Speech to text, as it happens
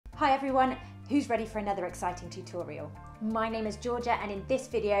Hi everyone, who's ready for another exciting tutorial? My name is Georgia and in this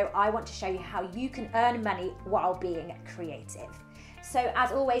video I want to show you how you can earn money while being creative. So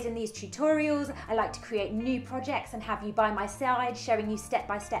as always in these tutorials, I like to create new projects and have you by my side showing you step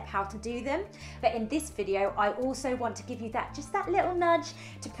by step how to do them. But in this video, I also want to give you that little nudge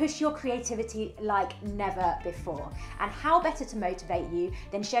to push your creativity like never before. And how better to motivate you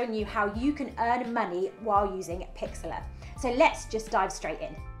than showing you how you can earn money while using Pixlr. So let's just dive straight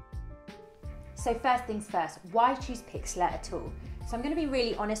in. So first things first, why choose Pixlr at all? So I'm going to be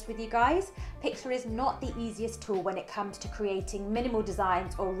really honest with you guys. Pixlr is not the easiest tool when it comes to creating minimal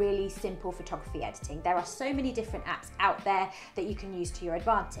designs or really simple photography editing. There are so many different apps out there that you can use to your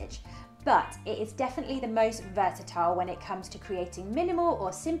advantage. But it is definitely the most versatile when it comes to creating minimal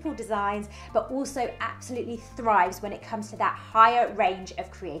or simple designs, but also absolutely thrives when it comes to that higher range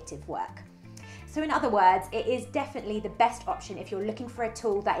of creative work. So in other words, it is definitely the best option if you're looking for a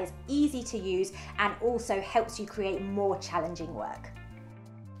tool that is easy to use and also helps you create more challenging work.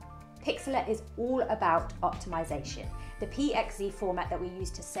 Pixlr is all about optimization. The PXZ format that we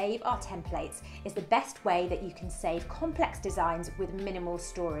use to save our templates is the best way that you can save complex designs with minimal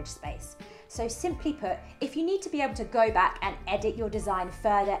storage space. So simply put, if you need to be able to go back and edit your design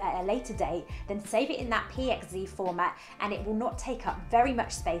further at a later date, then save it in that PXZ format and it will not take up very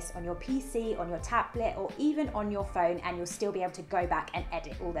much space on your PC, on your tablet, or even on your phone, and you'll still be able to go back and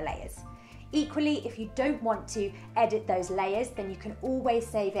edit all the layers. Equally, if you don't want to edit those layers, then you can always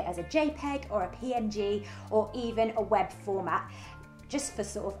save it as a JPEG or a PNG or even a web format, just for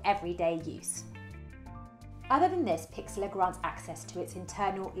sort of everyday use. Other than this, Pixlr grants access to its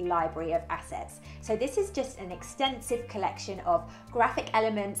internal library of assets. So this is just an extensive collection of graphic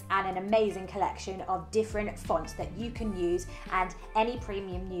elements and an amazing collection of different fonts that you can use and any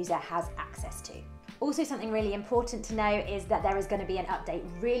premium user has access to. Also, something really important to know is that there is going to be an update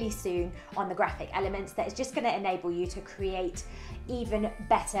really soon on the graphic elements that is just going to enable you to create even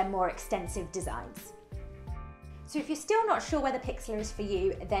better, more extensive designs. So if you're still not sure whether Pixlr is for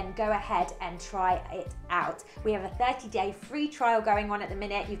you, then go ahead and try it out. We have a 30-day free trial going on at the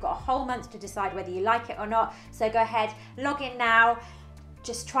minute. You've got a whole month to decide whether you like it or not. So go ahead, log in now,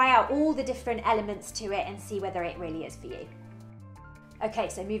 just try out all the different elements to it and see whether it really is for you. Okay,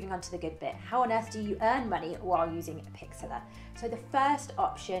 so moving on to the good bit. How on earth do you earn money while using Pixlr? So the first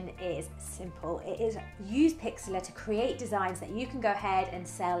option is simple. It is use Pixlr to create designs that you can go ahead and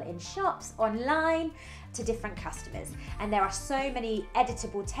sell in shops, online, to different customers. And there are so many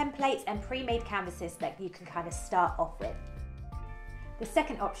editable templates and pre-made canvases that you can kind of start off with. The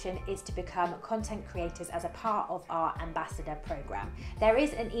second option is to become content creators as a part of our ambassador program. There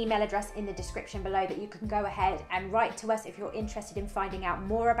is an email address in the description below that you can go ahead and write to us if you're interested in finding out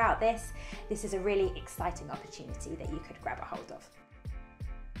more about this. This is a really exciting opportunity that you could grab a hold of.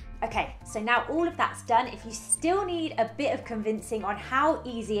 Okay, so now all of that's done. If you still need a bit of convincing on how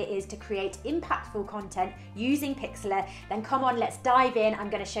easy it is to create impactful content using Pixlr, then come on, let's dive in.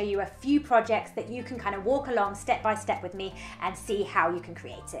 I'm going to show you a few projects that you can kind of walk along step by step with me and see how you can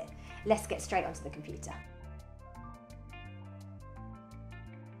create it. Let's get straight onto the computer.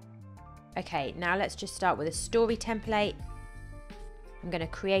 Okay, now let's just start with a story template. I'm going to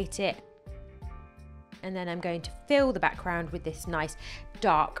create it. And then I'm going to fill the background with this nice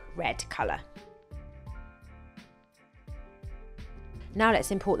dark red colour. Now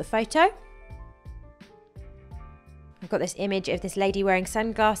let's import the photo. I've got this image of this lady wearing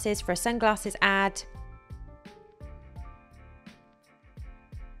sunglasses for a sunglasses ad.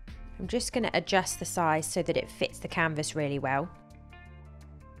 I'm just going to adjust the size so that it fits the canvas really well.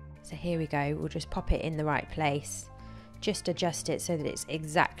 So here we go, we'll just pop it in the right place. Just adjust it so that it's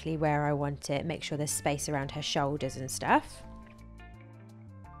exactly where I want it. Make sure there's space around her shoulders and stuff.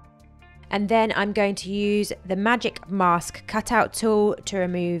 And then I'm going to use the Magic Mask cutout tool to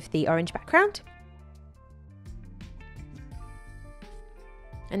remove the orange background.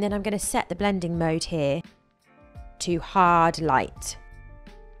 And then I'm going to set the blending mode here to hard light.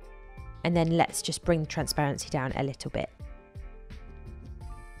 And then let's just bring the transparency down a little bit.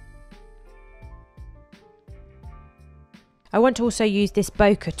 I want to also use this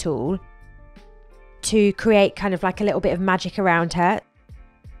bokeh tool to create kind of like a little bit of magic around her.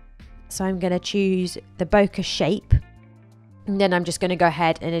 So I'm going to choose the bokeh shape and then I'm just going to go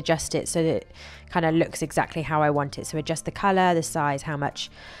ahead and adjust it so that it kind of looks exactly how I want it. So adjust the colour, the size, how much,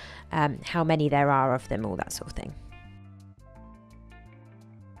 how many there are of them, all that sort of thing.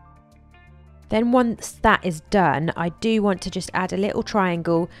 Then once that is done, I do want to just add a little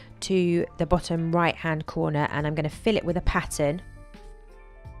triangle to the bottom right hand corner and I'm going to fill it with a pattern.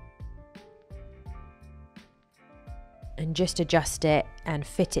 And can just adjust it and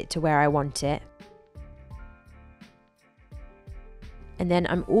fit it to where I want it. And then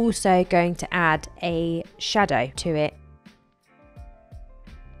I'm also going to add a shadow to it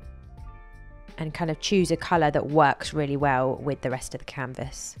and kind of choose a colour that works really well with the rest of the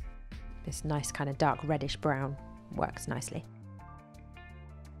canvas. This nice kind of dark reddish brown works nicely.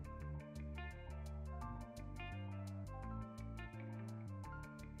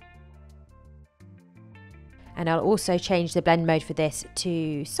 And I'll also change the blend mode for this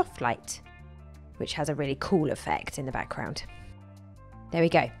to soft light, which has a really cool effect in the background. There we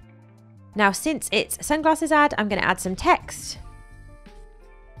go. Now, since it's a sunglasses ad, I'm going to add some text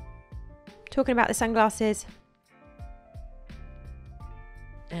talking about the sunglasses.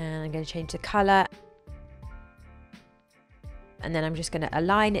 And I'm going to change the colour. And then I'm just going to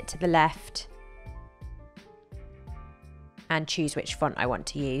align it to the left and choose which font I want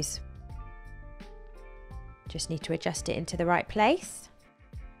to use. Just need to adjust it into the right place.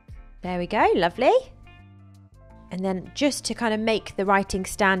 There we go, lovely. And then just to kind of make the writing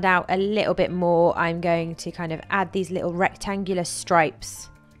stand out a little bit more, I'm going to kind of add these little rectangular stripes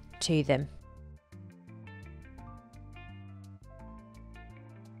to them.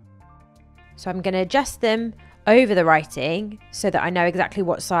 So I'm going to adjust them over the writing so that I know exactly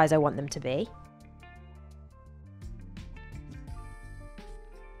what size I want them to be.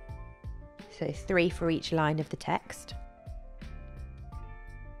 So 3 for each line of the text.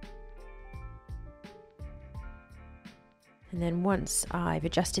 And then once I've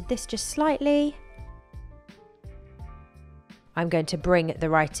adjusted this just slightly, I'm going to bring the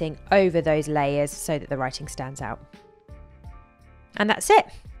writing over those layers so that the writing stands out. And that's it.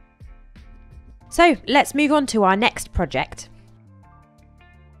 So let's move on to our next project.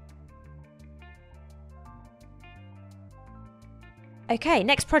 Okay,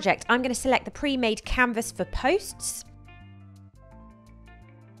 next project, I'm going to select the pre-made canvas for posts.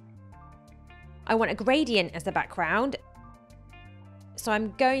 I want a gradient as the background. So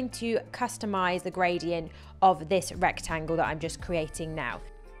I'm going to customize the gradient of this rectangle that I'm just creating now.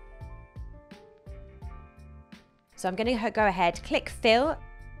 So I'm going to go ahead, click fill,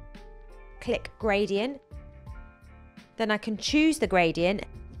 click gradient. Then I can choose the gradient,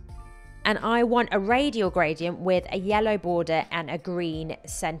 and I want a radial gradient with a yellow border and a green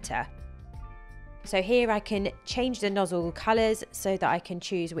center. So here I can change the nozzle colors so that I can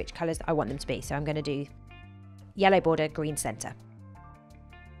choose which colors I want them to be. So I'm going to do yellow border, green center.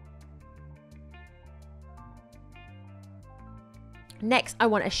 Next, I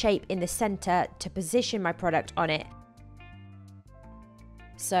want a shape in the center to position my product on it.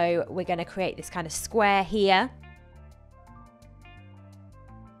 So we're going to create this kind of square here.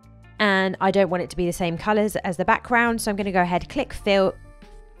 And I don't want it to be the same colors as the background. So I'm going to go ahead, click fill,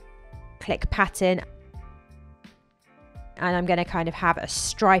 click pattern. And I'm going to kind of have a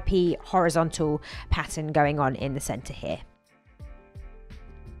stripy horizontal pattern going on in the center here.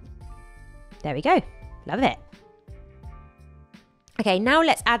 There we go. Love it. Okay, now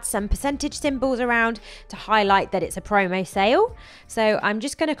let's add some percentage symbols around to highlight that it's a promo sale. So I'm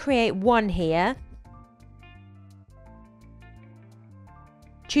just going to create one here.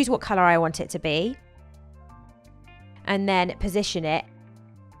 Choose what color I want it to be. And then position it.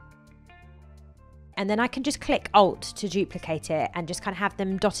 And then I can just click Alt to duplicate it and just kind of have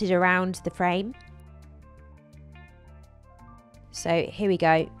them dotted around the frame. So here we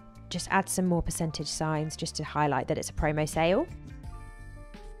go. Just add some more percentage signs just to highlight that it's a promo sale.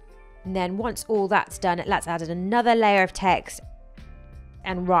 And then once all that's done, let's add another layer of text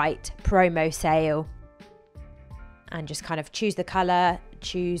and write promo sale. And just kind of choose the color,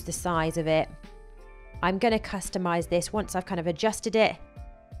 choose the size of it. I'm going to customize this once I've kind of adjusted it,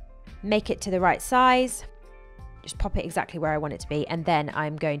 make it to the right size, just pop it exactly where I want it to be. And then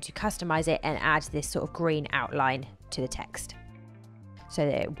I'm going to customize it and add this sort of green outline to the text so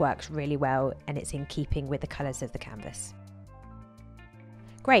that it works really well and it's in keeping with the colors of the canvas.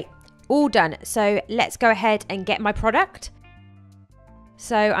 Great. All done. So let's go ahead and get my product.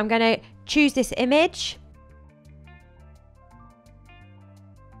 So I'm going to choose this image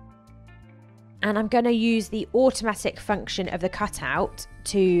and I'm going to use the automatic function of the cutout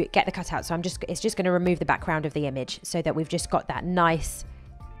to get the cutout. So it's just going to remove the background of the image so that we've just got that nice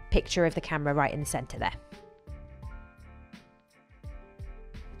picture of the camera right in the center there.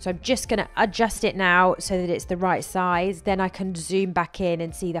 So I'm just going to adjust it now so that it's the right size. Then I can zoom back in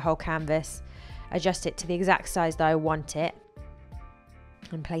and see the whole canvas, adjust it to the exact size that I want it,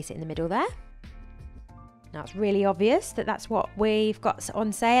 and place it in the middle there. Now it's really obvious that that's what we've got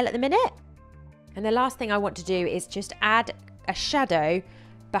on sale at the minute. And the last thing I want to do is just add a shadow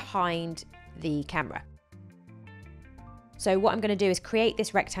behind the camera. So what I'm going to do is create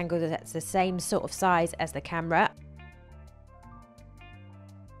this rectangle that's the same sort of size as the camera.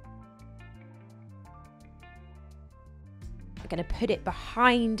 I'm going to put it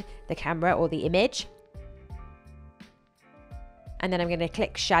behind the camera or the image. And then I'm going to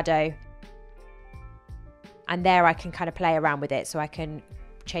click shadow. And there I can kind of play around with it. So I can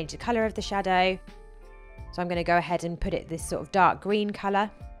change the color of the shadow. So I'm going to go ahead and put it this sort of dark green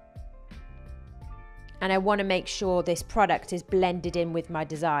color. And I want to make sure this product is blended in with my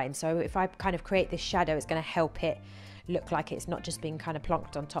design. So if I kind of create this shadow, it's going to help it look like it's not just being kind of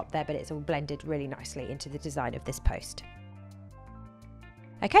plonked on top there, but it's all blended really nicely into the design of this post.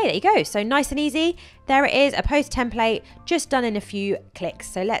 Okay, there you go. So nice and easy. There it is, a post template just done in a few clicks.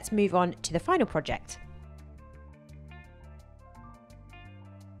 So let's move on to the final project.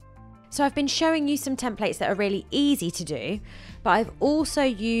 So I've been showing you some templates that are really easy to do, but I've also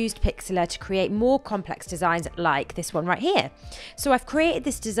used Pixlr to create more complex designs like this one right here. So I've created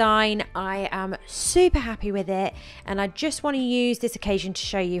this design, I am super happy with it, and I just want to use this occasion to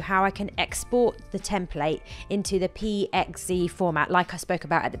show you how I can export the template into the PXZ format like I spoke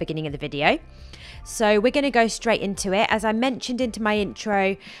about at the beginning of the video. So we're going to go straight into it. As I mentioned into my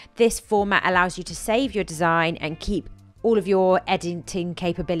intro, this format allows you to save your design and keep all of your editing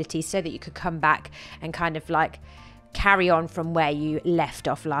capabilities so that you could come back and kind of like carry on from where you left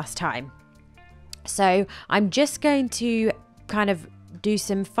off last time. So I'm just going to kind of do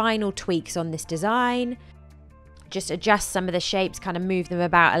some final tweaks on this design, just adjust some of the shapes, kind of move them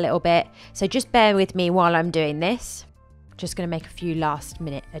about a little bit. So just bear with me while I'm doing this. Just going to make a few last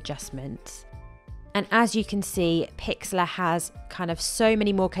minute adjustments. And as you can see, Pixlr has kind of so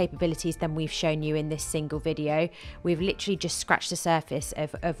many more capabilities than we've shown you in this single video. We've literally just scratched the surface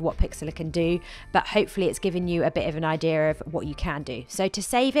of what Pixlr can do, but hopefully it's given you a bit of an idea of what you can do. So to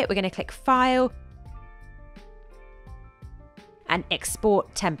save it, we're going to click File and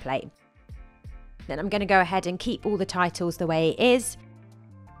Export Template. Then I'm going to go ahead and keep all the titles the way it is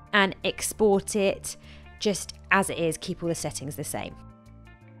and export it just as it is, keep all the settings the same.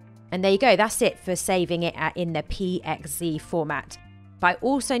 And there you go, that's it for saving it in the PXZ format. But I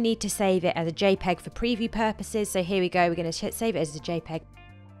also need to save it as a JPEG for preview purposes. So here we go, we're going to save it as a JPEG.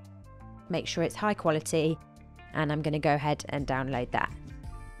 Make sure it's high quality. And I'm going to go ahead and download that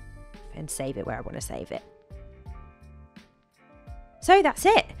and save it where I want to save it. So that's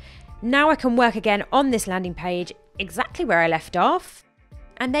it. Now I can work again on this landing page exactly where I left off.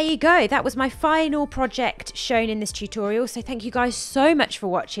 And there you go, that was my final project shown in this tutorial. So thank you guys so much for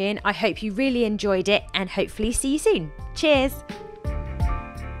watching. I hope you really enjoyed it and hopefully see you soon. Cheers.